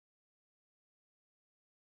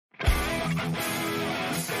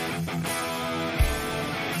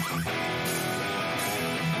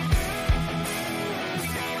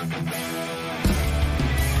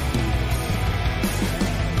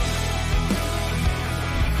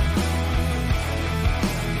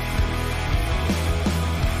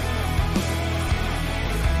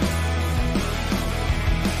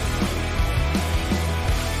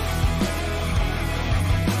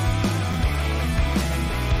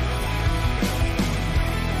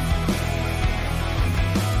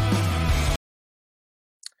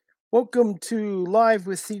Welcome to Live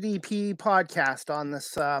with CDP podcast on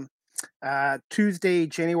this Tuesday,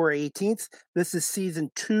 January 18th. This is season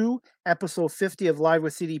 2, episode 50 of Live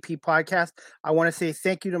with CDP podcast. I want to say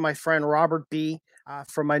thank you to my friend Robert B.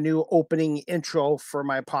 For my new opening intro for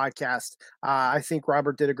my podcast. I think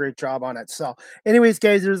Robert did a great job on it. So anyways,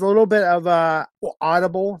 guys, there's a little bit of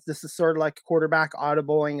audible. This is sort of like a quarterback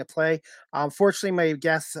audibling a play. Unfortunately, my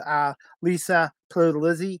guest, Lisa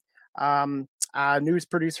Perlizzi, news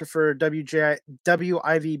producer for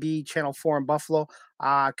WIVB Channel 4 in Buffalo,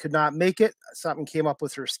 could not make it. Something came up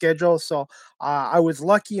with her schedule. So I was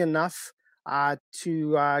lucky enough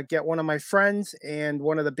to get one of my friends and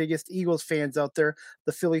one of the biggest Eagles fans out there,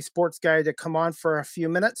 the Philly sports guy, to come on for a few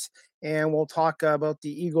minutes. And we'll talk about the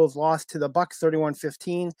Eagles' loss to the Bucs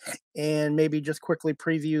 31-15, and maybe just quickly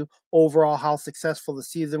preview overall how successful the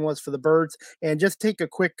season was for the Birds, and just take a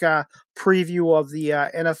quick preview of the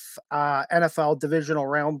NFL divisional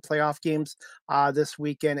round playoff games this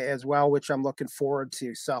weekend as well, which I'm looking forward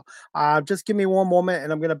to. So just give me one moment,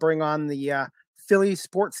 and I'm going to bring on the Philly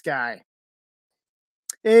sports guy.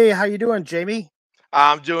 Hey, how you doing, Jamie?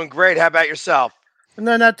 I'm doing great. How about yourself?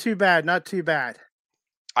 No, not too bad. Not too bad.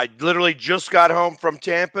 I literally just got home from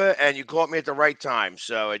Tampa, and you caught me at the right time,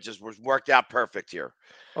 so it just worked out perfect here.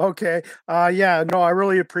 Okay. Yeah, no, I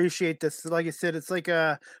really appreciate this. Like I said, it's like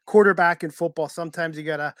a quarterback in football. Sometimes you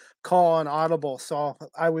got to call on audible. So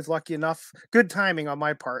I was lucky enough. Good timing on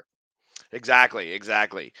my part. Exactly.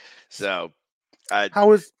 So, Go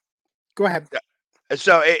ahead.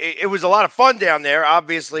 so it was a lot of fun down there.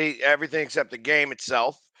 Obviously, everything except the game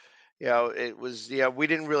itself. It was. We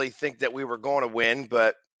didn't really think that we were going to win,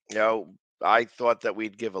 but I thought that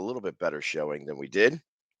we'd give a little bit better showing than we did,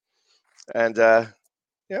 and it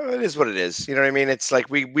is what it is. You know what I mean? It's like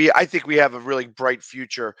I think we have a really bright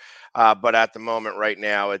future, but at the moment right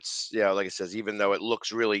now, it's like I says, even though it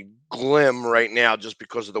looks really glim right now, just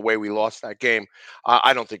because of the way we lost that game,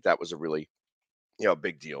 I don't think that was a really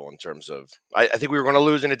big deal in terms of. I think we were going to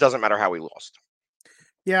lose, and it doesn't matter how we lost.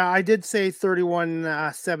 Yeah, I did say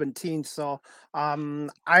 31-17. So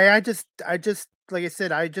I just like I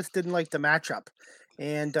said, I just didn't like the matchup.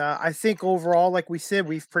 And I think overall, like we said,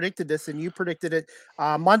 we've predicted this, and you predicted it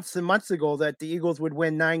months and months ago that the Eagles would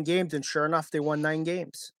win 9 games, and sure enough, they won 9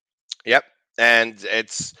 games. Yep, and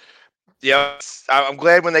I'm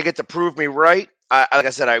glad when they get to prove me right. Like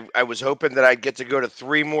I said, I was hoping that I'd get to go to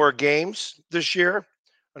 3 more games this year.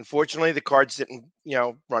 Unfortunately, the cards didn't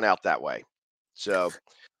run out that way. So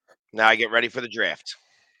now I get ready for the draft.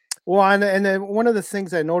 Well, and then one of the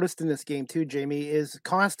things I noticed in this game too, Jamie, is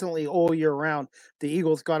constantly all year round the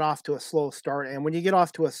Eagles got off to a slow start, and when you get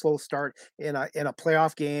off to a slow start in a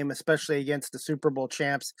playoff game, especially against the Super Bowl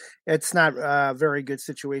champs, it's not a very good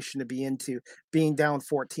situation to be into, being down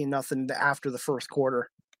 14-0 after the first quarter.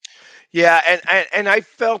 Yeah, and I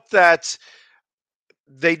felt that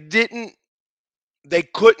they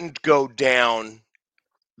couldn't go down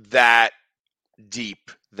that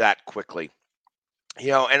deep that quickly.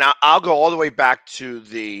 And I'll go all the way back to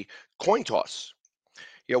the coin toss.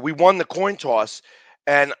 We won the coin toss,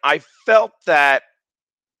 and I felt that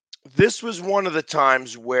this was one of the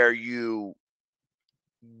times where you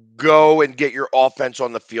go and get your offense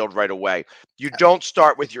on the field right away. You don't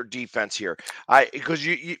start with your defense here. Because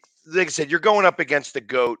you like I said, you're going up against the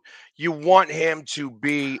GOAT. You want him to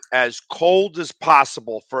be as cold as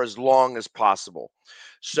possible for as long as possible.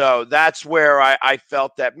 So that's where I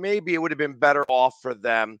felt that maybe it would have been better off for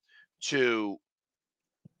them to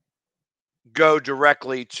go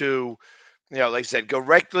directly to, like I said, go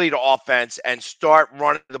directly to offense and start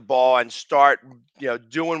running the ball and start,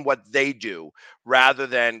 doing what they do rather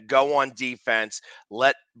than go on defense,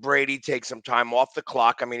 let Brady take some time off the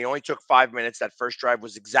clock. I mean, he only took 5 minutes. That first drive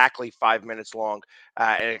was exactly 5 minutes long,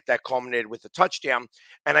 and that culminated with a touchdown.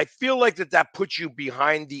 And I feel like that puts you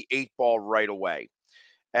behind the 8 ball right away.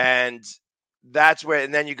 And that's where,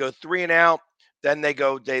 and then you go 3 and out. Then they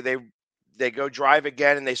go drive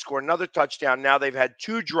again, and they score another touchdown. Now they've had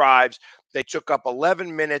 2 drives. They took up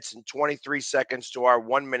 11 minutes and 23 seconds to our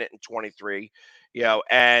 1 minute and 23.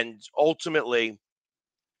 And ultimately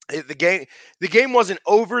the game wasn't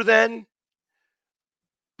over then,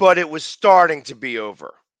 but it was starting to be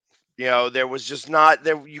over. There was just not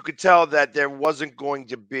there. You could tell that there wasn't going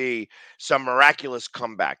to be some miraculous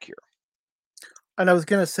comeback here. And I was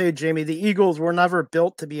going to say, Jamie, the Eagles were never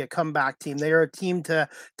built to be a comeback team. They are a team to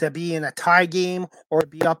be in a tie game or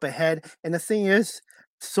be up ahead. And the thing is,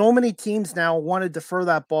 so many teams now want to defer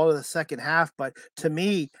that ball to the second half. But to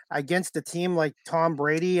me, against a team like Tom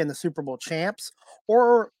Brady and the Super Bowl champs,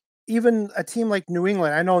 or even a team like New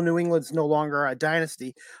England, I know New England's no longer a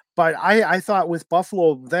dynasty, but I thought with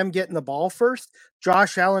Buffalo, them getting the ball first,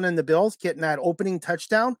 Josh Allen and the Bills getting that opening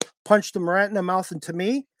touchdown, punched them right in the mouth. And to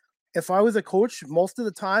me, if I was a coach, most of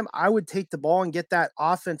the time I would take the ball and get that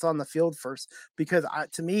offense on the field first because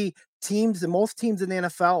to me, teams and most teams in the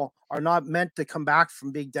NFL are not meant to come back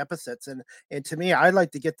from big deficits, and to me, I'd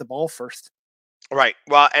like to get the ball first. Right.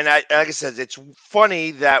 Well, and like I said, it's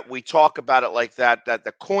funny that we talk about it like that. That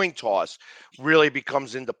the coin toss really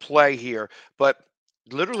becomes into play here, but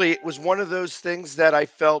literally, it was one of those things that I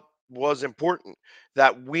felt was important,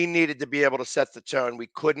 that we needed to be able to set the tone. We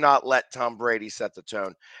could not let Tom Brady set the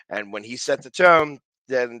tone, and when he set the tone,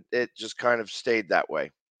 then it just kind of stayed that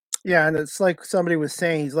way. Yeah, and it's like somebody was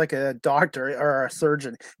saying, he's like a doctor or a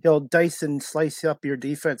surgeon. He'll dice and slice up your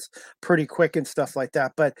defense pretty quick and stuff like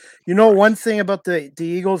that. But one Correct. thing about the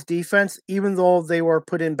Eagles defense, even though they were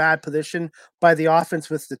put in bad position by the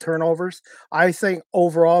offense with the turnovers, I think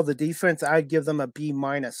overall the defense, I'd give them a B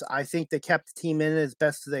minus. I think they kept the team in as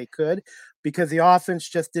best as they could because the offense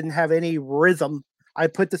just didn't have any rhythm. I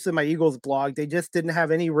put this in my Eagles blog. They just didn't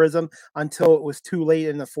have any rhythm until it was too late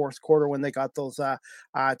in the fourth quarter when they got those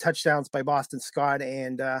touchdowns by Boston Scott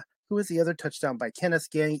and who was the other touchdown by Kenneth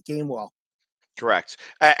Gainwell. Correct.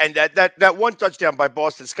 And that one touchdown by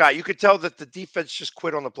Boston Scott, you could tell that the defense just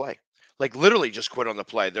quit on the play. Like literally just quit on the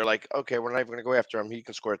play. They're like, okay, we're not even going to go after him. He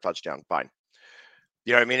can score a touchdown. Fine.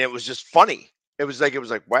 You know what I mean? It was just funny. It was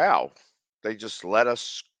like, wow, they just let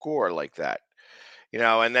us score like that.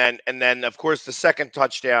 And then of course the second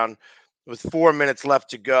touchdown with 4 minutes left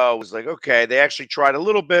to go was like, okay, they actually tried a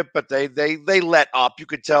little bit, but they let up. You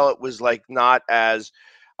could tell it was like not as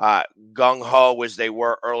uh, gung ho as they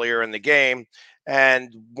were earlier in the game.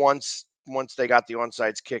 And once they got the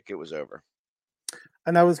onside kick, it was over.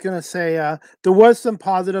 And I was going to say there was some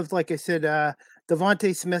positives. Like I said,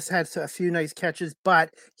 Devontae Smith had a few nice catches,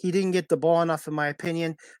 but he didn't get the ball enough, in my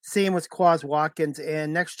opinion. Same with Quaz Watkins.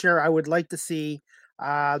 And next year, I would like to see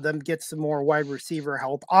them get some more wide receiver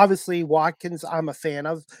help. Obviously, Watkins, I'm a fan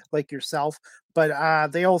of, like yourself,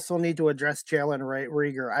 but they also need to address Jalen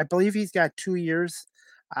Rieger. I believe he's got 2 years,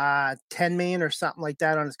 10 million or something like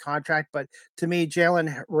that on his contract. But to me,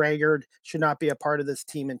 Jalen Rieger should not be a part of this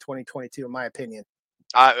team in 2022, in my opinion.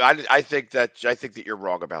 I think that you're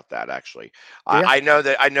wrong about that. Actually, Yeah. I know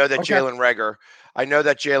that Okay. Jalen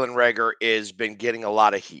Rager is been getting a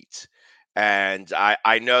lot of heat, and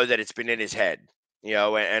I know that it's been in his head.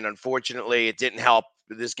 And unfortunately, it didn't help.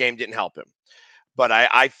 This game didn't help him. But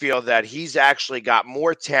I feel that he's actually got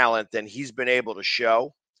more talent than he's been able to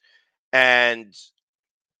show. And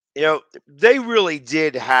they really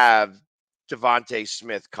did have Devontae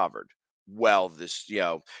Smith covered well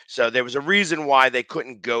so there was a reason why they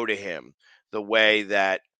couldn't go to him the way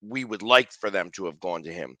that we would like for them to have gone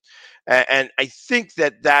to him. And I think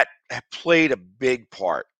that played a big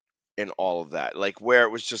part in all of that, like where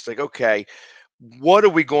it was just like, okay, what are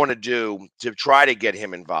we going to do to try to get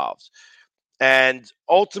him involved? And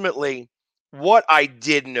ultimately, what I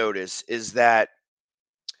did notice is that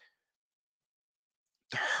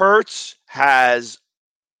Hertz has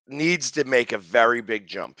needs to make a very big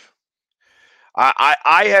jump.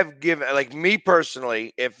 I have given, like, me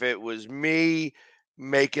personally, if it was me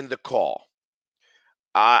making the call,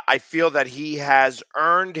 I feel that he has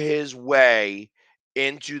earned his way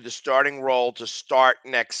into the starting role to start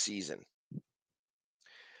next season,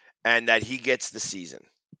 and that he gets the season.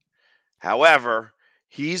 However,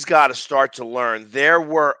 he's got to start to learn. There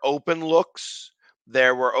were open looks.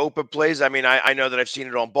 There were open plays. I mean, I know that I've seen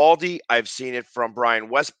it on Baldy. I've seen it from Brian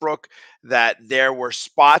Westbrook, that there were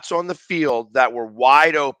spots on the field that were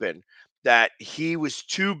wide open, that he was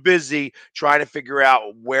too busy trying to figure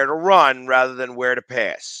out where to run rather than where to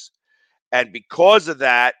pass. And because of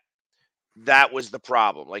that, that was the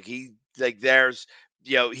problem. He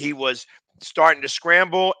was starting to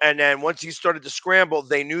scramble, and then once he started to scramble,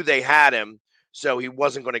 they knew they had him, so he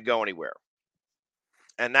wasn't going to go anywhere.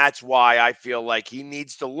 And that's why I feel like he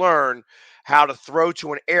needs to learn how to throw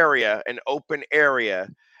to an open area,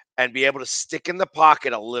 and be able to stick in the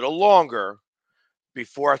pocket a little longer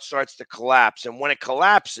before it starts to collapse. And when it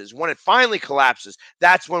finally collapses,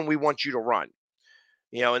 that's when we want you to run.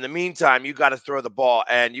 In the meantime, you got to throw the ball,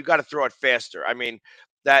 and you got to throw it faster. I mean,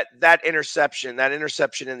 that interception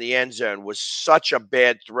in the end zone was such a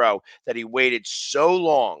bad throw that he waited so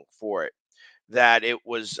long for it that it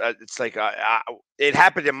was it's like it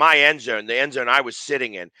happened in my end zone, the end zone I was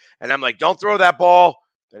sitting in, and I'm like, don't throw that ball.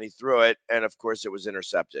 And he threw it, and of course it was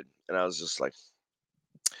intercepted. And I was just like,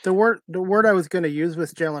 The word I was going to use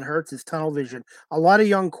with Jalen Hurts is tunnel vision. A lot of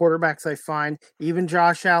young quarterbacks I find, even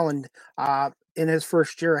Josh Allen, in his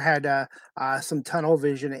first year had some tunnel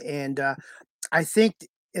vision, and I think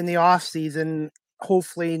in the off season,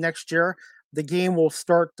 hopefully next year, the game will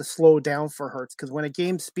start to slow down for Hurts because when a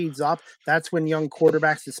game speeds up, that's when young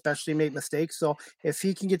quarterbacks especially make mistakes. So if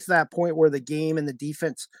he can get to that point where the game and the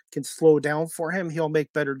defense can slow down for him, he'll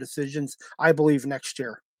make better decisions, I believe, next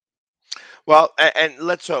year. well, and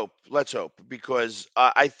let's hope, because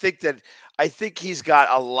I think he's got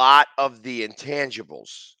a lot of the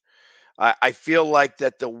intangibles. I feel like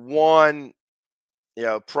that the one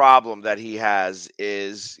problem that he has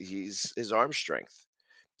is his arm strength,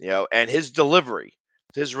 and his delivery,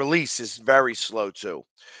 his release is very slow too.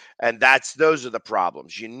 And those are the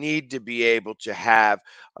problems. You need to be able to have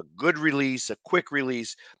a good release, a quick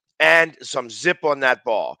release, and some zip on that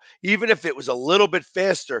ball. Even if it was a little bit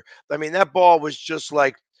faster, I mean, that ball was just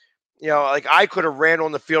like, like I could have ran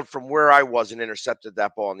on the field from where I was and intercepted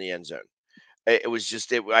that ball in the end zone. It was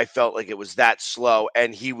just I felt like it was that slow,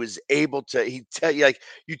 and he was able to you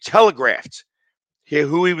telegraphed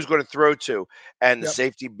who he was going to throw to, and the Yep.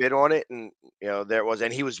 safety bid on it, and there it was,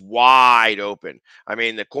 and he was wide open. I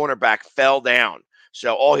mean, the cornerback fell down,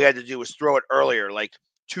 so all he had to do was throw it earlier, like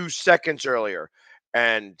 2 seconds earlier,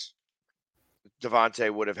 and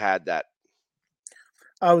Devontae would have had that.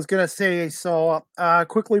 I was gonna say so.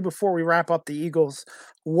 Quickly before we wrap up the Eagles,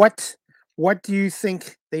 what what do you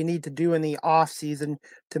think they need to do in the off season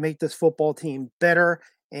to make this football team better?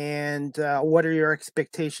 And what are your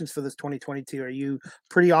expectations for this 2022? Are you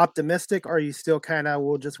pretty optimistic? Or are you still kind of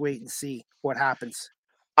we'll just wait and see what happens?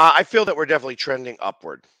 I feel that we're definitely trending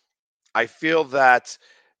upward. I feel that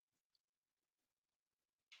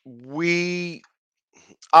we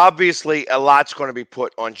obviously a lot's going to be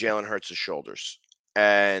put on Jalen Hurts' shoulders.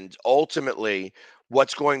 And ultimately,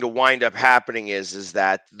 what's going to wind up happening is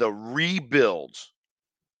that the rebuild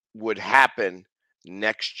would happen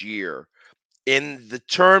next year in the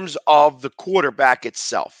terms of the quarterback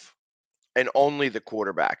itself and only the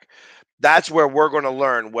quarterback. That's where we're going to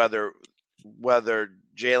learn whether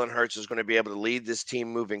Jalen Hurts is going to be able to lead this team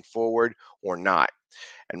moving forward or not.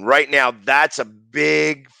 And right now, that's a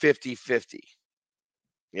big 50-50.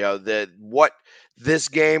 What this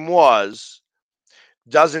game was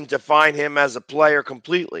doesn't define him as a player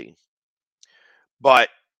completely, but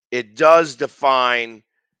it does define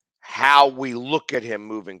how we look at him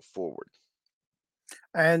moving forward.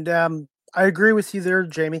 And I agree with you there,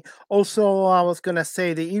 Jamie. Also, I was going to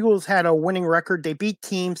say the Eagles had a winning record. They beat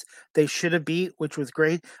teams they should have beat, which was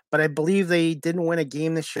great. But I believe they didn't win a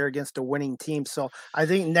game this year against a winning team. So I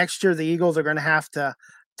think next year the Eagles are going to have to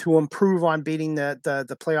improve on beating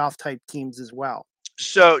the playoff type teams as well.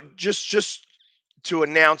 So just to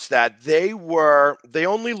announce that they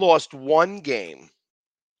only lost one game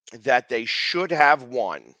that they should have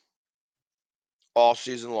won all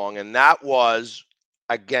season long, and that was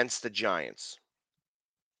against the Giants.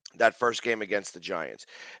 That first game against the Giants.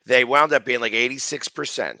 They wound up being like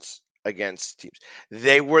 86% against teams.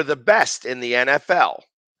 They were the best in the NFL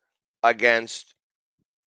against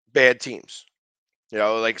bad teams.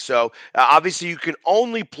 Obviously you can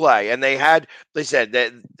only play, and they said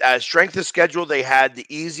that strength of schedule, they had the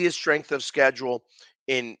easiest strength of schedule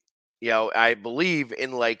in, I believe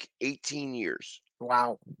in like 18 years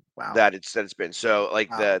Wow. Wow. that it's been. So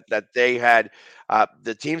like Wow. that they had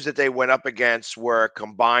the teams that they went up against were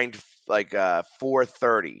combined like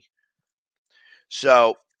 430.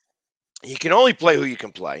 So you can only play who you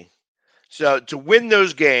can play. So to win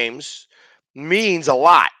those games means a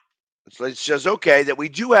lot. So it says, okay, that we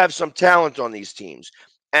do have some talent on these teams.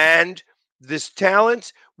 And this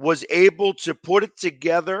talent was able to put it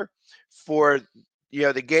together for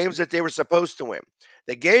the games that they were supposed to win.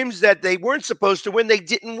 The games that they weren't supposed to win, they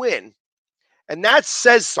didn't win. And that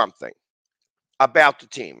says something about the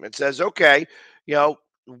team. It says, okay,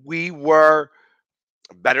 we were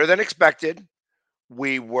better than expected.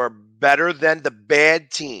 We were better than the bad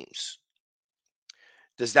teams.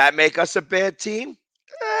 Does that make us a bad team?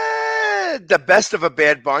 The best of a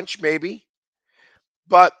bad bunch, maybe.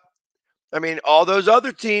 But I mean, all those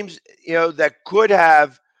other teams, that could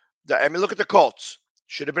have. I mean, look at the Colts.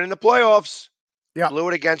 Should have been in the playoffs. Yeah. Blew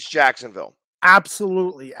it against Jacksonville.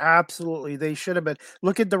 Absolutely, absolutely. They should have been.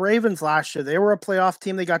 Look at the Ravens last year. They were a playoff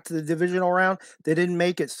team. They got to the divisional round. They didn't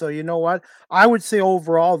make it. So you know what? I would say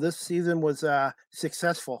overall this season was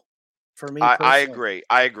successful for me I personally. agree.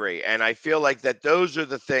 I agree. And I feel like that those are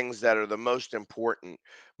the things that are the most important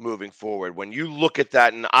moving forward. When you look at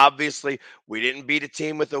that, and obviously we didn't beat a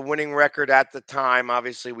team with a winning record at the time.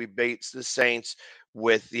 Obviously, we beat the Saints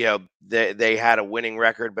with, they had a winning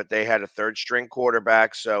record, but they had a third string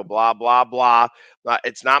quarterback. So blah, blah, blah.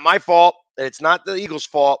 It's not my fault. It's not the Eagles'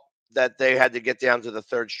 fault that they had to get down to the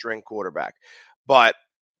third string quarterback. But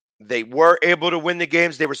they were able to win the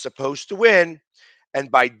games they were supposed to win, and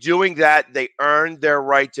by doing that, they earned their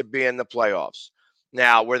right to be in the playoffs.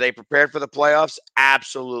 Now, were they prepared for the playoffs?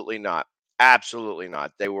 Absolutely not. Absolutely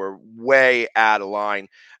not. They were way out of line,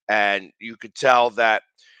 and you could tell that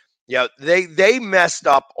they messed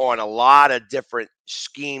up on a lot of different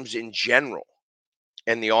schemes in general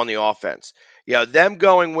on the offense. Them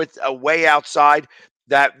going with a way outside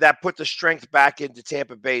that put the strength back into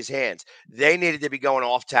Tampa Bay's hands. They needed to be going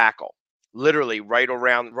off tackle, literally right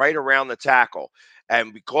around the tackle.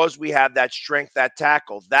 And because we have that strength, that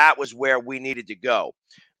tackle, that was where we needed to go.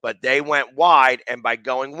 But they went wide, and by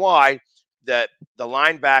going wide, the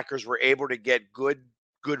linebackers were able to get good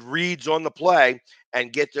reads on the play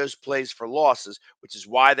and get those plays for losses, which is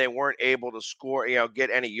why they weren't able to score, get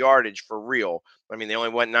any yardage for real. I mean, they only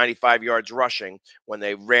went 95 yards rushing when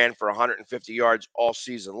they ran for 150 yards all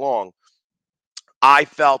season long. I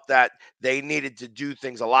felt that they needed to do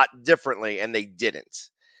things a lot differently, and they didn't.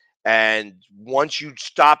 And once you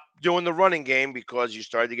stop doing the running game because you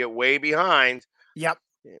started to get way behind, Yep.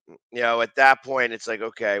 at that point, it's like,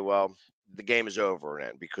 okay, well, the game is over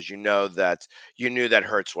then because you knew that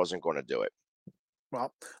Hurts wasn't going to do it.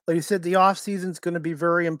 Well, like you said, the off season is going to be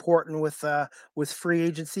very important with free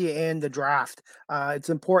agency and the draft. It's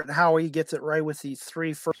important how he gets it right with these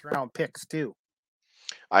three first round picks too.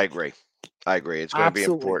 I agree. I agree. It's going to be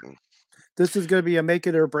Absolutely. important. This is going to be a make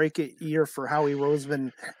it or break it year for Howie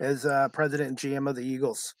Roseman as president and GM of the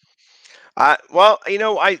Eagles. Well,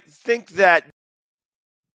 I think that.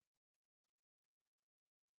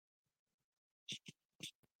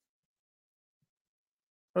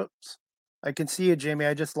 Oops. I can see you, Jamie.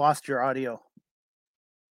 I just lost your audio.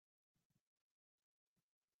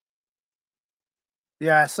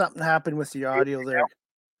 Yeah, something happened with the audio there.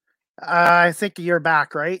 I think you're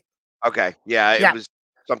back, right? Okay. Yeah, it Yeah, was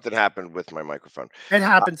something happened with my microphone. it Uh,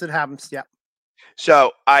 happens. It happens. Yeah.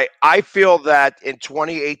 so I feel that in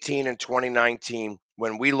 2018 and 2019,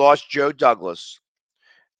 when we lost Joe Douglas,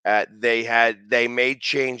 they made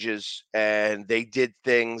changes and they did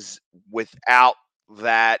things without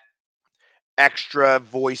that extra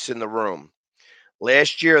voice in the room.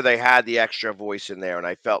 Last year they had the extra voice in there, and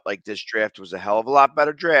I felt like this draft was a hell of a lot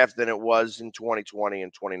better draft than it was in 2020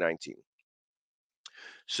 and 2019.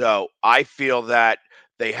 So I feel that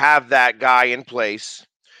they have that guy in place.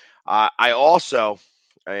 I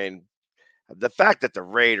mean, the fact that the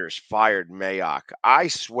Raiders fired Mayock, I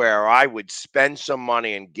swear I would spend some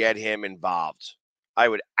money and get him involved. I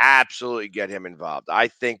would absolutely get him involved. I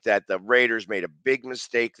think that the Raiders made a big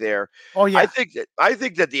mistake there. Oh I yeah. think that I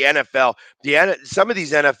think that some of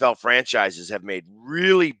these NFL franchises have made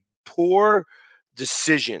really poor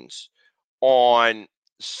decisions on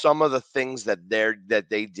some of the things that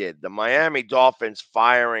they did. The Miami Dolphins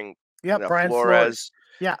firing Yep. Brian Flores. Flores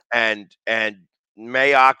Yeah. and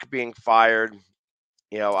Mayock being fired.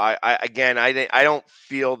 I again, I don't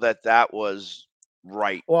feel that was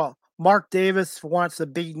right. Well, Mark Davis wants a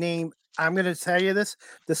big name. I'm going to tell you this: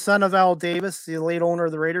 the son of Al Davis, the late owner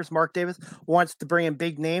of the Raiders, Mark Davis, wants to bring in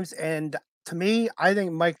big names. And to me, I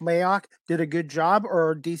think Mike Mayock did a good job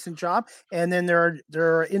or a decent job. And then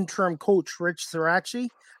their interim coach, Rich Sirachi,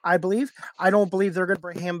 I believe. I don't believe they're going to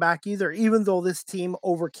bring him back either, even though this team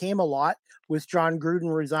overcame a lot with John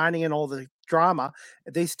Gruden resigning and all the drama.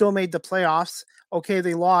 They still made the playoffs. Okay,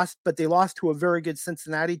 they lost, but they lost to a very good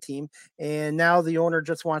Cincinnati team, and now the owner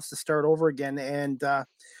just wants to start over again. And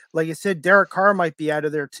like I said, Derek Carr might be out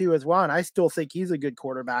of there too as well, and I still think he's a good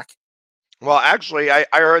quarterback. Well, actually, I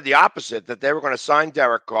heard the opposite that they were going to sign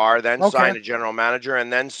Derek Carr, then Okay, sign a general manager,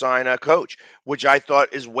 and then sign a coach, which I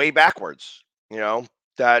thought is way backwards.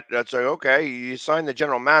 That's like, okay, you sign the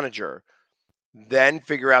general manager, then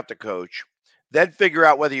figure out the coach, then figure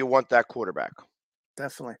out whether you want that quarterback.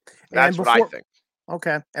 definitely. And That's what I before think.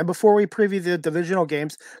 Okay, and before we preview the divisional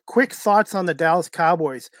games, quick thoughts on the Dallas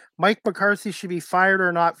Cowboys. Mike McCarthy should be fired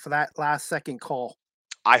or not for that last second call.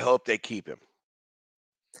 I hope they keep him.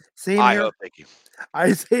 Same I here. hope they can.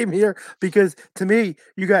 Same here because to me,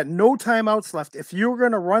 you got no timeouts left. If you're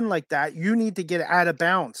going to run like that, you need to get out of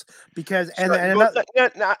bounds because So,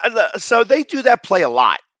 so they do that play a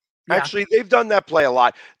lot. yeah, Actually, they've done that play a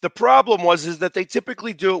lot. The problem is that they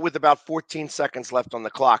typically do it with about 14 seconds left on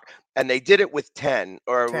the clock, and they did it with 10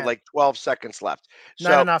 or with 10, like 12 seconds left.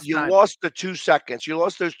 not So enough you time. lost the 2 seconds. You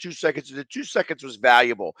lost those 2 seconds. The 2 seconds was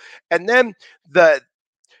valuable. And then the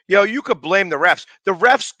you could blame the refs. The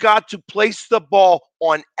refs got to place the ball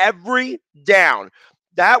on every down.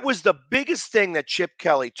 That was the biggest thing that Chip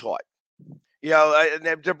Kelly taught.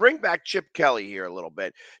 And to bring back Chip Kelly here a little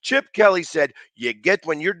bit, Chip Kelly said,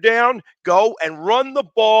 when you're down, go and run the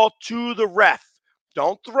ball to the ref.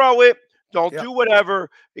 Don't throw it. Don't Yep. do whatever.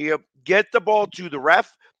 Get the ball to the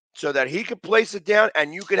ref so that he could place it down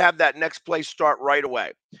and you could have that next play start right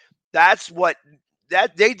away. That's what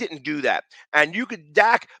that they didn't do that. And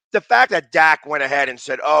the fact that Dak went ahead and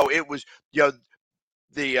said, oh, it was,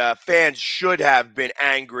 the fans should have been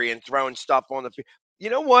angry and throwing stuff on the field. You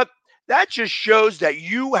know what? That just shows that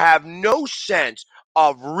you have no sense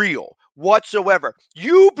of real whatsoever.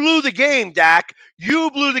 You blew the game, Dak. You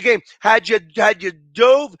blew the game. Had you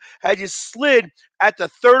slid at the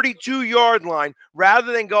 32-yard line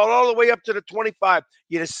rather than going all the way up to the 25,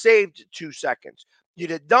 you'd have saved 2 seconds. You'd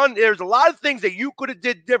have done. There's a lot of things that you could have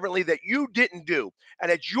did differently that you didn't do, and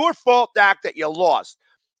it's your fault, Dak, that you lost.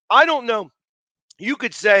 I don't know. You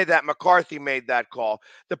could say that McCarthy made that call.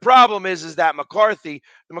 The problem is that McCarthy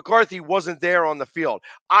wasn't there on the field.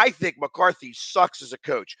 I think McCarthy sucks as a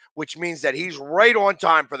coach, which means that he's right on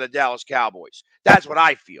time for the Dallas Cowboys. That's what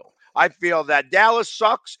I feel. I feel that Dallas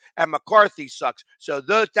sucks and McCarthy sucks. So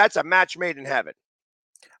that's a match made in heaven.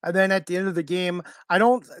 And then at the end of the game, I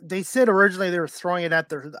don't. They said originally they were throwing it at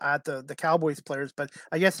the Cowboys players, but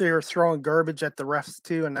I guess they were throwing garbage at the refs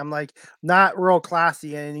too. And I'm like, not real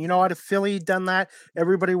classy. And you know what? If Philly had done that,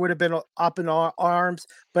 everybody would have been up in arms.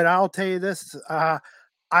 But I'll tell you this: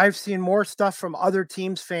 I've seen more stuff from other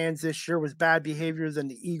teams' fans this year with bad behavior than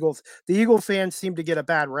the Eagles. The Eagle fans seem to get a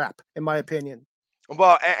bad rep, in my opinion.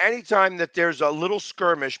 Well, anytime that there's a little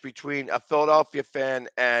skirmish between a Philadelphia fan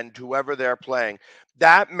and whoever they're playing,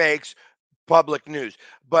 that makes public news.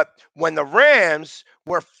 But when the Rams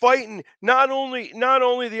were fighting not only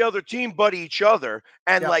the other team but each other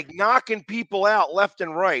and Yep. like knocking people out left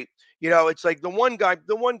and right, it's like the one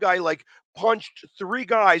guy like punched three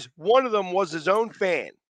guys. One of them was his own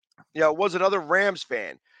fan. Was another Rams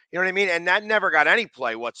fan. You know what I mean? And that never got any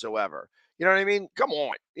play whatsoever. You know what I mean? Come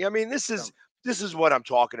on. I mean, Yep. this is what I'm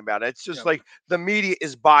talking about. It's just Yep. like the media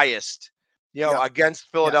is biased, Yep. against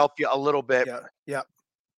Yep. Philadelphia a little bit. Yep.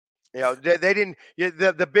 Yep. They didn't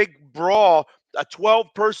the big brawl, a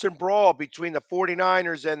 12-person brawl between the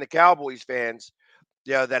 49ers and the Cowboys fans,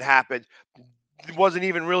 that happened. It wasn't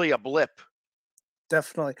even really a blip.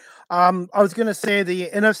 Definitely. I was gonna say the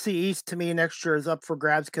NFC East to me next year is up for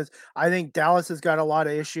grabs because I think Dallas has got a lot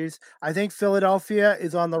of issues. I think Philadelphia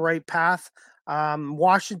is on the right path.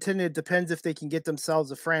 Washington, it depends if they can get themselves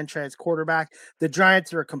a franchise quarterback. The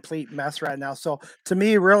Giants are a complete mess right now. So to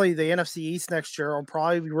me, really, the NFC East next year will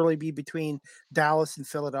probably really be between Dallas and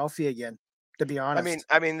Philadelphia again, to be I mean, honest.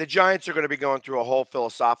 I mean, the Giants are going to be going through a whole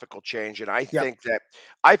philosophical change, and Yep.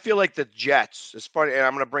 I feel like the Jets. It's funny, and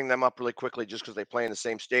I'm going to bring them up really quickly just because they play in the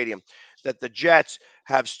same stadium. That the Jets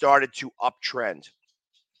have started to uptrend,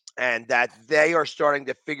 and that they are starting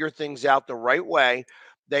to figure things out the right way.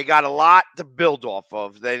 They got a lot to build off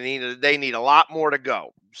of. They need a lot more to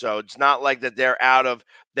go. So it's not like that they're out of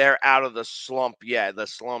the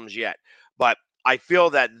slums yet. But I feel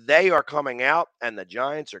that they are coming out, and the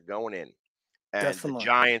Giants are going in. And the Definitely.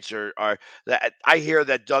 Giants are that I hear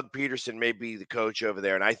that Doug Peterson may be the coach over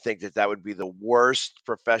there, and I think that would be the worst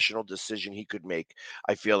professional decision he could make.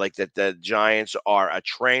 I feel like that the Giants are a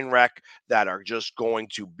train wreck that are just going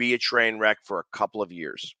to be a train wreck for a couple of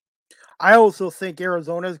years. I also think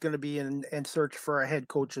Arizona is going to be in search for a head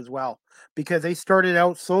coach as well because they started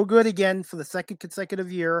out so good again for the second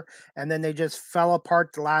consecutive year, and then they just fell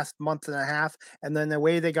apart the last month and a half. And then the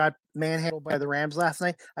way they got manhandled by the Rams last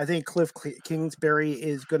night, I think Kingsbury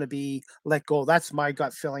is going to be let go. That's my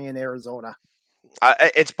gut feeling in Arizona.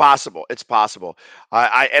 It's possible. It's possible.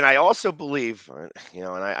 I also believe, and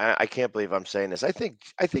I can't believe I'm saying this. I think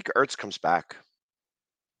Ertz comes back.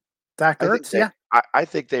 Zach I think Ertz, they yeah, I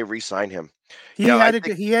think they re-sign him. I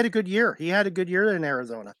think he had a good year. He had a good year in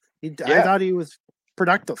Arizona. I yeah, thought he was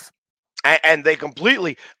productive. and they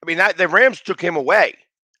completely. I mean, the Rams took him away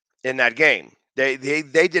in that game. They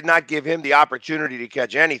did not give him the opportunity to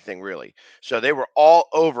catch anything really. So they were all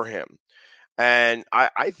over him. And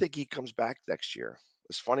I think he comes back next year.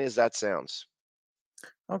 As funny as that sounds.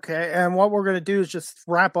 Okay, and what we're going to do is just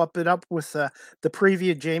wrap up with the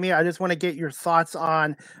preview, Jamie. I just want to get your thoughts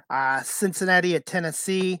on Cincinnati at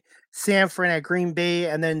Tennessee, San Fran at Green Bay,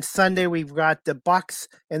 and then Sunday we've got the Bucks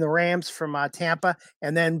and the Rams from Tampa,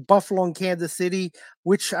 and then Buffalo and Kansas City,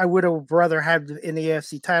 which I would have rather had in the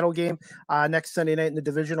AFC title game next Sunday night in the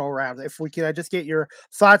divisional round. If we could just get your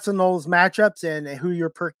thoughts on those matchups and who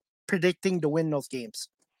you're predicting to win those games.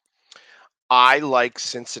 I like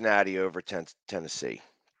Cincinnati over Tennessee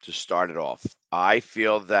to start it off. I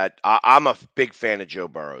feel that I'm a big fan of Joe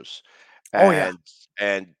Burrows, Oh yeah, and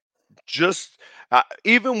and just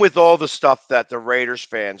even with all the stuff that the Raiders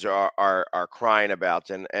fans are crying about,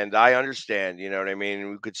 and I understand, you know what I mean.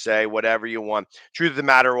 We could say whatever you want. Truth of the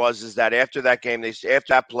matter is that after that game, after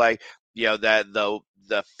that play, that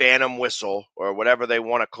the phantom whistle or whatever they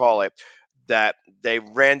want to call it, that they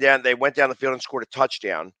went down the field and scored a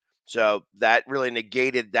touchdown. So that really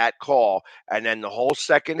negated that call. And then the whole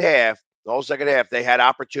second half, they had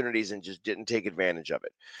opportunities and just didn't take advantage of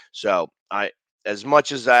it. So as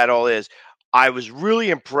much as that all is, I was really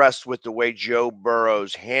impressed with the way Joe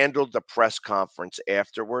Burrows handled the press conference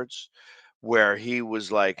afterwards, where he was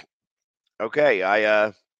like, "Okay,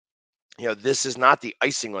 this is not the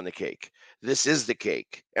icing on the cake. This is the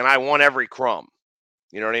cake, and I want every crumb."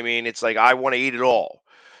 You know what I mean? It's like I want to eat it all.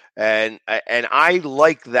 And I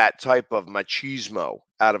like that type of machismo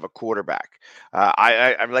out of a quarterback.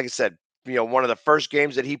 I like I said, one of the first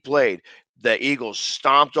games that he played, the Eagles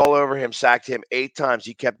stomped all over him, sacked him 8 times.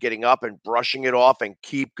 He kept getting up and brushing it off and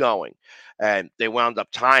keep going, and they wound up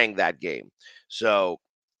tying that game. So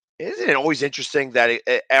isn't it always interesting that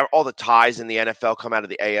all the ties in the NFL come out of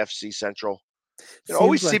the AFC Central? It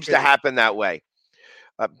always seems like seems to it. happen that way.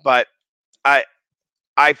 But I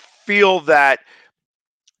I feel that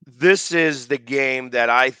this is the game that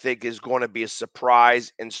I think is going to be a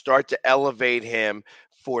surprise and start to elevate him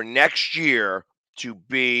for next year to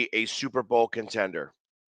be a Super Bowl contender.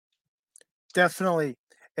 Definitely.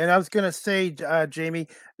 And I was going to say, Jamie,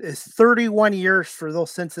 it's 31 years for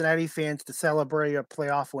those Cincinnati fans to celebrate a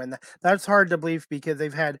playoff win. That's hard to believe because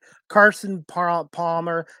they've had Carson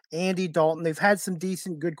Palmer, Andy Dalton. They've had some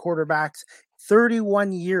decent, good quarterbacks.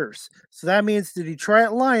 31 years. So that means the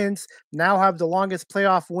Detroit Lions now have the longest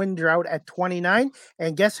playoff win drought at 29.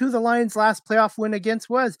 And guess who the Lions' last playoff win against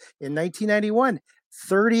was in 1991?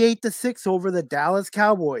 38-6 over the Dallas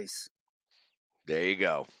Cowboys. There you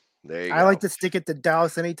go. There you I like go. to stick it to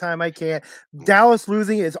Dallas anytime I can. Dallas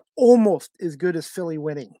losing is almost as good as Philly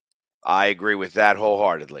winning. I agree with that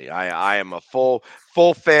wholeheartedly. I am a full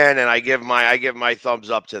fan, and I give my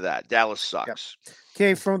thumbs up to that. Dallas Yep. sucks.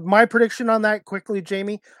 Okay, from my prediction on that quickly,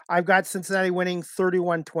 Jamie, I've got Cincinnati winning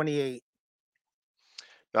 31-28.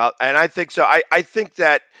 And I think so. I think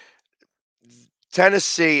that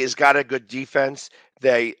Tennessee has got a good defense.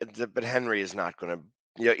 But Henry is not going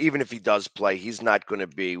to, even if he does play, he's not going to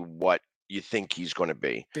be what you think he's going to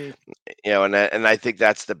be. B. And I think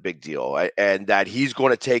that's the big deal, and that he's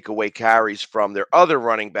going to take away carries from their other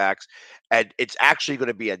running backs, and it's actually going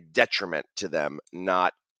to be a detriment to them,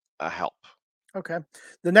 not a help. Okay.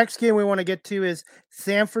 The next game we want to get to is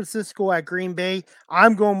San Francisco at Green Bay.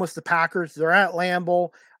 I'm going with the Packers. They're at Lambeau.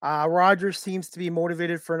 Rodgers seems to be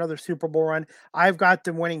motivated for another Super Bowl run. I've got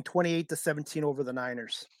them winning 28-17 over the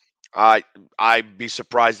Niners. I I'd be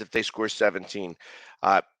surprised if they score 17.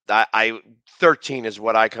 I 13 is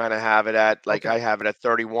what I kind of have it at. Like Okay. I have it at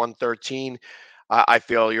 31-13. I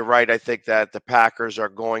feel you're right. I think that the Packers are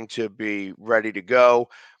going to be ready to go,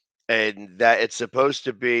 and that it's supposed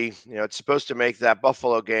to make that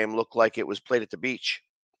Buffalo game look like it was played at the beach.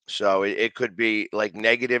 So it could be like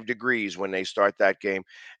negative degrees when they start that game.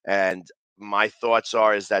 And my thoughts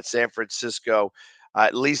are is that San Francisco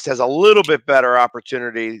at least has a little bit better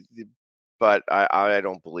opportunity, but I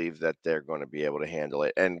don't believe that they're going to be able to handle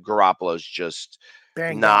it. And Garoppolo's just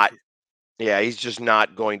Banged up. not, yeah, he's just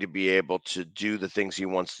not going to be able to do the things he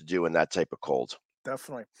wants to do in that type of cold.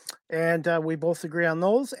 Definitely. And we both agree on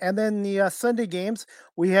those. And then the Sunday games,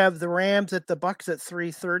 we have the Rams at the Bucks at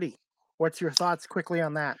 3:30. What's your thoughts quickly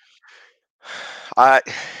on that? I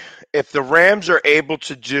if the Rams are able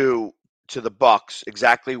to do to the Bucks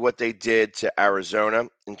exactly what they did to Arizona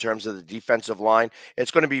in terms of the defensive line,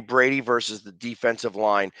 it's going to be Brady versus the defensive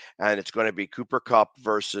line, and it's going to be Cooper Cup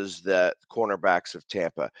versus the cornerbacks of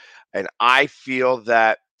Tampa. And I feel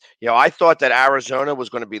that, I thought that Arizona was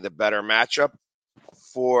going to be the better matchup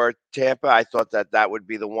for Tampa. I thought that that would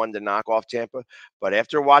be the one to knock off Tampa. But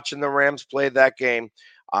after watching the Rams play that game,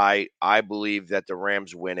 I believe that the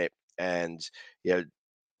Rams win it. And you know,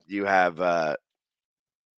 you have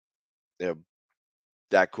you know,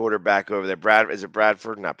 that quarterback over there. Brad, is it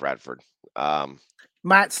Bradford? Not Bradford. Um,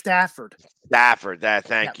 Matt Stafford. Stafford, Yeah.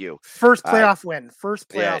 thank you. First Uh, playoff win. First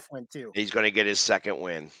yeah, playoff win too. he's going to get his second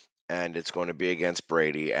win, and it's going to be against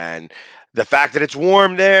Brady. And the fact that it's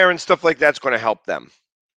warm there and stuff like that's going to help them.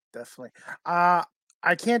 Definitely.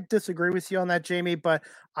 I can't disagree with you on that, Jamie, but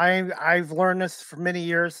I've learned this for many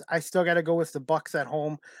years. I still got to go with the Bucks at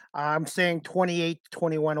home. I'm saying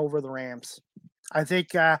 28-21 over the Rams. I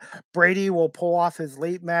think Brady will pull off his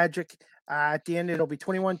late magic. At the end, it'll be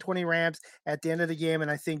 21-20 Rams at the end of the game, and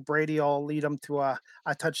I think Brady will lead them to a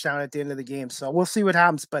touchdown at the end of the game. So we'll see what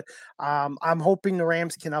happens, but I'm hoping the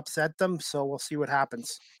Rams can upset them, so we'll see what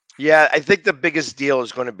happens. Yeah, I think the biggest deal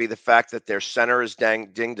is going to be the fact that their center is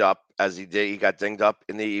dinged up as he did. He got dinged up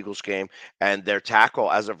in the Eagles game, and their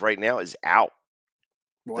tackle as of right now is out.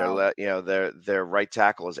 Wow. Their right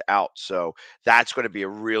tackle is out, so that's going to be a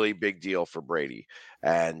really big deal for Brady.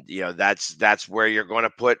 And that's where you're going to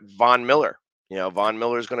put Von Miller. Von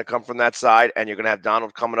Miller is going to come from that side, and you're going to have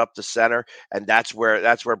Donald coming up the center, and that's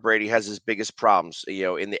where Brady has his biggest problems.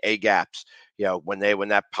 In the A gaps. When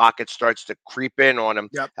that pocket starts to creep in on him,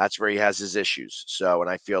 Yep. that's where he has his issues. So,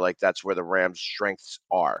 and I feel like that's where the Rams' strengths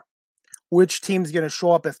are. Which team's going to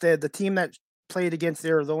show up? If the team that played against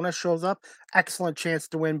Arizona shows up, excellent chance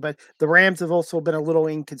to win. But the Rams have also been a little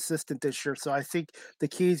inconsistent this year, so I think the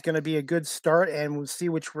key is going to be a good start, and we'll see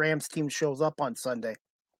which Rams team shows up on Sunday.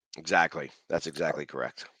 Exactly, that's exactly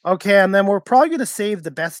correct. Okay, and then we're probably going to save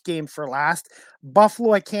the best game for last.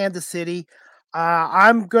 Buffalo at Kansas City.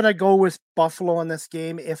 I'm going to go with Buffalo in this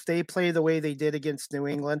game if they play the way they did against New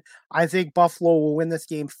England. I think Buffalo will win this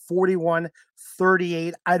game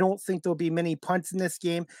 41-38. I don't think there'll be many punts in this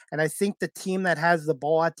game, and I think the team that has the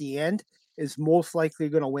ball at the end is most likely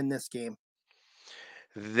going to win this game.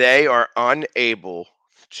 They are unable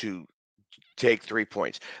to take 3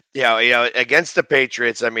 points. Against the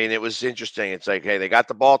Patriots, I mean, it was interesting. It's like, hey, they got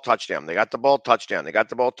the ball, touchdown. They got the ball, touchdown. They got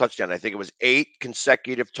the ball, touchdown. I think it was 8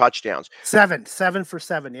 consecutive touchdowns. 7 for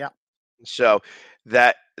 7, yeah. So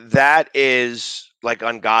that is like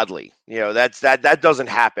ungodly. That doesn't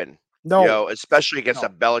happen. No, Especially against a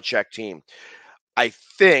no. Belichick team. I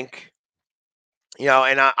think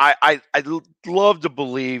and I'd love to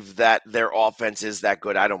believe that their offense is that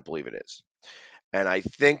good. I don't believe it is. And I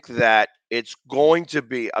think that it's going to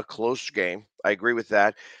be a close game. I agree with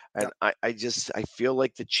that. And Yep. I feel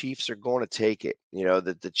like the Chiefs are going to take it.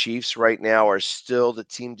 That the Chiefs right now are still the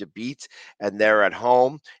team to beat, and they're at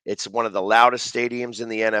home. It's one of the loudest stadiums in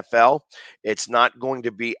the NFL. It's not going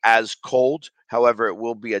to be as cold. However, it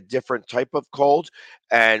will be a different type of cold.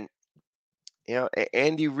 And,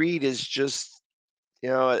 Andy Reid is just,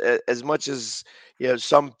 as much as,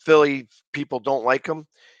 some Philly people don't like him,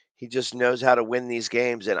 he just knows how to win these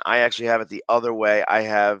games, and I actually have it the other way. I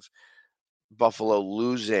have Buffalo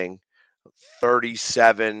losing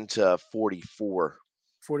 37-44.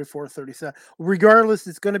 44-37. Regardless,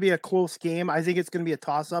 it's going to be a close game. I think it's going to be a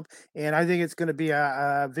toss up, and I think it's going to be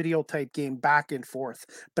a video type game back and forth.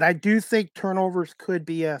 But I do think turnovers could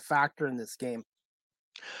be a factor in this game.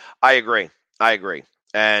 I agree. I agree.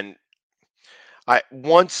 And I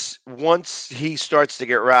once he starts to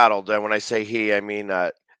get rattled, and when I say he, I mean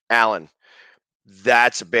Allen,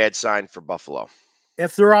 that's a bad sign for Buffalo.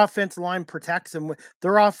 If their offensive line protects them,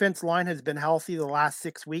 their offensive line has been healthy the last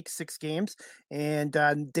 6 weeks, 6 games, and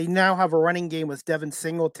they now have a running game with Devin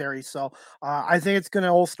Singletary. So I think it's going to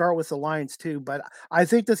all start with the Lions too. But I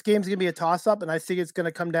think this game's going to be a toss up, and I think it's going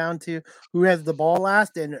to come down to who has the ball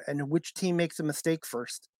last and which team makes a mistake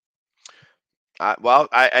first.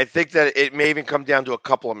 I think that it may even come down to a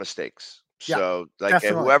couple of mistakes. Yeah, So, like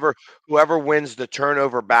definitely, whoever wins the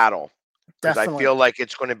turnover battle, because I definitely. feel like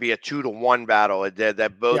it's going to be a 2-1 battle.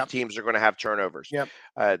 That both Yep, teams are going to have turnovers. yep,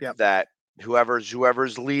 yep. That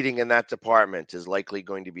whoever's leading in that department is likely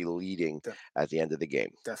going to be leading at the end of the game.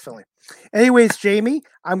 Definitely. Anyways, Jamie,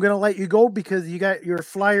 I'm gonna let you go because you got your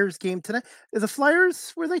Flyers game tonight. The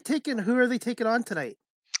Flyers, were they taking? Who are they taking on tonight?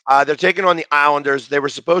 They're taking on the Islanders. They were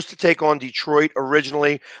supposed to take on Detroit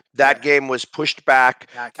originally. That Yeah, game was pushed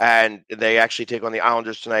back, back. and they actually take on the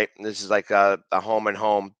Islanders tonight. This is like a home and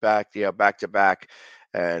home back to back.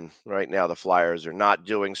 And right now the Flyers are not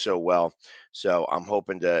doing so well. So I'm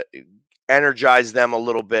hoping to energize them a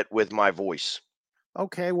little bit with my voice.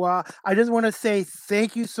 Okay, well, I just want to say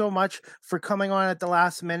thank you so much for coming on at the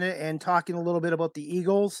last minute and talking a little bit about the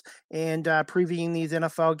Eagles and previewing these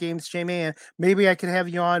NFL games, Jamie. And maybe I could have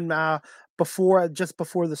you on just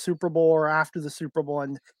before the Super Bowl or after the Super Bowl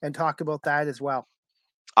and talk about that as well.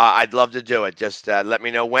 I'd love to do it. Just let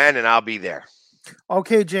me know when, and I'll be there.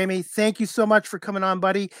 Okay, Jamie, thank you so much for coming on,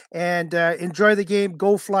 buddy, and enjoy the game.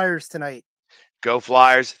 Go Flyers tonight. Go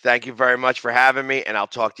Flyers. Thank you very much for having me, and I'll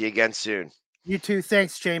talk to you again soon. You too.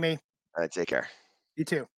 Thanks, Jamie. Take care. You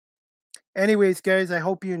too. Anyways, guys, I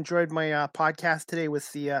hope you enjoyed my podcast today with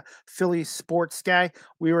the Philly sports guy.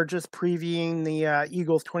 We were just previewing the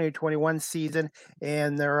Eagles 2021 season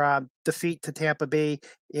and their defeat to Tampa Bay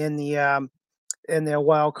in the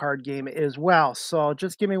wild card game as well. So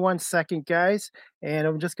just give me 1 second, guys, and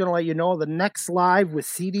I'm just going to let you know the next live with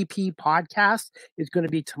CDP podcast is going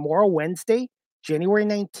to be tomorrow, Wednesday, January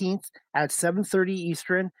 19th at 7:30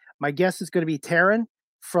 Eastern. My guest is going to be Taryn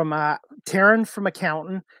from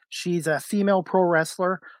Accountant. She's a female pro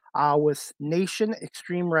wrestler with Nation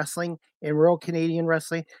Extreme Wrestling and Royal Canadian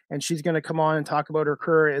Wrestling, and she's going to come on and talk about her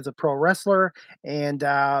career as a pro wrestler and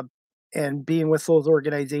being with those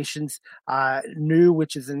organizations,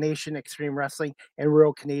 which is the Nation Extreme Wrestling and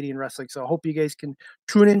Royal Canadian Wrestling. So I hope you guys can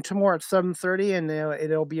tune in tomorrow at 7:30, and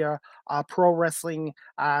it'll be a pro wrestling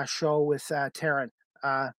show with Taryn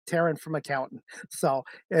from Accountant. So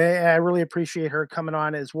I really appreciate her coming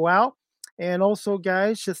on as well. And also,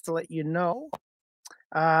 guys, just to let you know,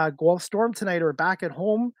 Guelph Storm tonight are back at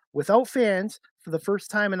home without fans for the first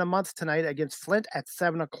time in a month tonight against Flint at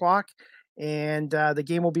 7 o'clock. And the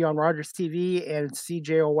game will be on Rogers TV and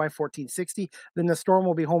CJOY 1460. Then the Storm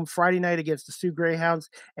will be home Friday night against the Sioux Greyhounds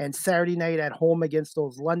and Saturday night at home against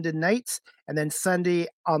those London Knights, and then Sunday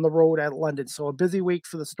on the road at London. So a busy week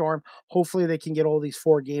for the Storm. Hopefully they can get all these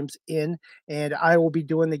 4 games in, and I will be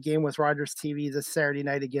doing the game with Rogers TV this Saturday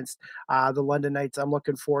night against the London Knights. I'm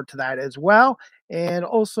looking forward to that as well. And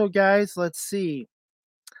also, guys, let's see.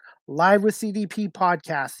 Live with CDP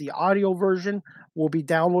podcast. The audio version will be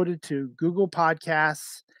downloaded to Google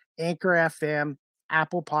Podcasts, Anchor FM,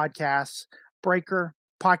 Apple Podcasts, Breaker,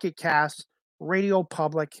 Pocket Casts, Radio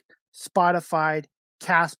Public, Spotify,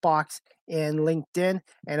 Castbox, and LinkedIn.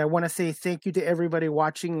 And I want to say thank you to everybody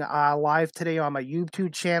watching live today on my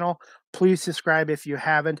YouTube channel. Please subscribe if you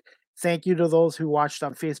haven't. Thank you to those who watched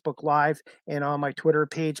on Facebook Live and on my Twitter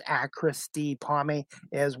page at Chris D. Palme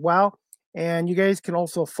as well. And you guys can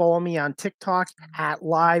also follow me on TikTok at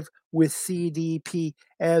Live with CDP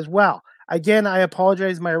as well. Again, I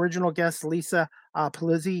apologize. My original guest, Lisa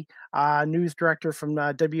Palizzi, news director from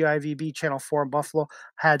WIVB Channel 4 in Buffalo,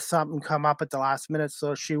 had something come up at the last minute,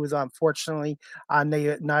 so she was unfortunately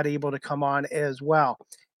not able to come on as well.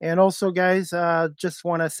 And also, guys, just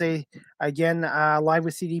want to say again, Live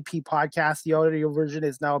with CDP podcast, the audio version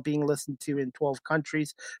is now being listened to in 12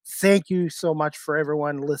 countries. Thank you so much for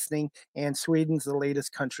everyone listening, and Sweden's the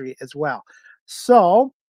latest country as well.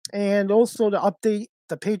 So, and also to update,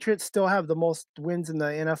 the Patriots still have the most wins in the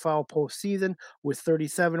NFL postseason with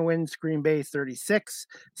 37 wins, Green Bay 36,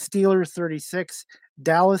 Steelers 36,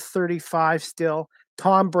 Dallas 35 still.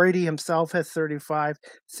 Tom Brady himself has 35.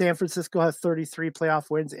 San Francisco has 33 playoff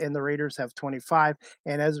wins, and the Raiders have 25.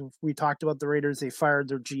 And as we talked about the Raiders, they fired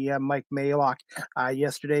their GM, Mike Mayock,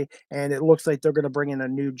 yesterday, and it looks like they're going to bring in a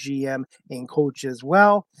new GM and coach as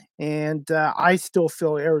well. And I still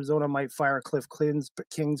feel Arizona might fire Cliff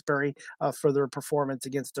Kingsbury for their performance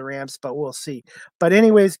against the Rams, but we'll see. But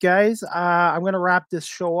anyways, guys, I'm going to wrap this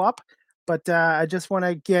show up. But I just want to,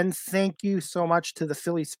 again, thank you so much to the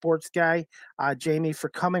Philly sports guy, Jamie, for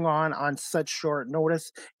coming on such short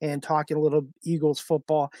notice and talking a little Eagles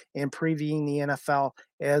football and previewing the NFL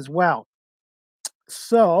as well.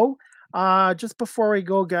 So just before we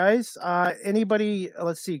go, guys, anybody,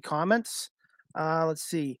 let's see, comments? Let's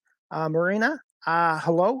see. Marina,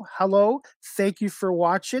 hello. Thank you for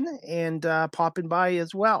watching and popping by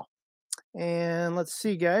as well. And let's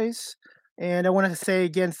see, guys. And I want to say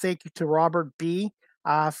again, thank you to Robert B.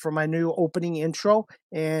 For my new opening intro.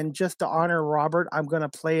 And just to honor Robert, I'm going to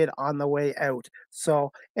play it on the way out.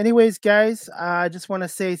 So anyways, guys, I just want to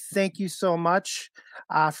say thank you so much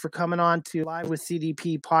for coming on to Live with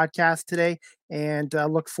CDP podcast today. And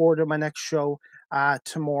look forward to my next show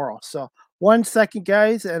tomorrow. So 1 second,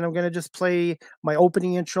 guys, and I'm going to just play my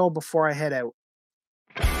opening intro before I head out.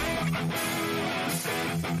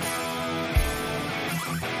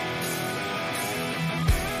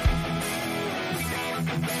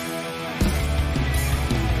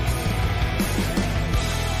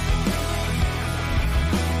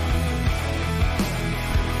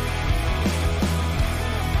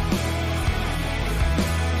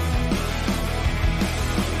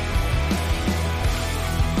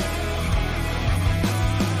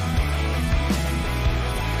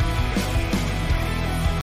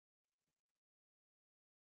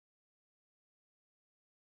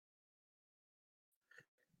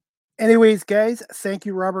 Anyways, guys, thank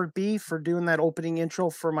you, Robert B., for doing that opening intro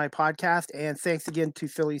for my podcast. And thanks again to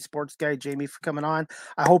Philly sports guy Jamie for coming on.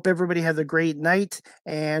 I hope everybody has a great night.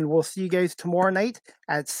 And we'll see you guys tomorrow night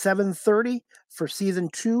at 7:30 for season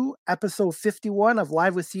 2, episode 51 of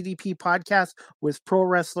Live with CDP podcast with pro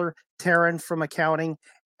wrestler Taryn from accounting.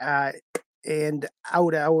 And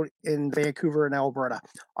out in Vancouver and Alberta.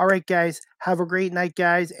 All right, guys, have a great night,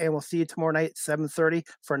 guys, and we'll see you tomorrow night at 7:30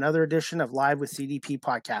 for another edition of Live with CDP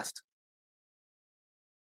podcast.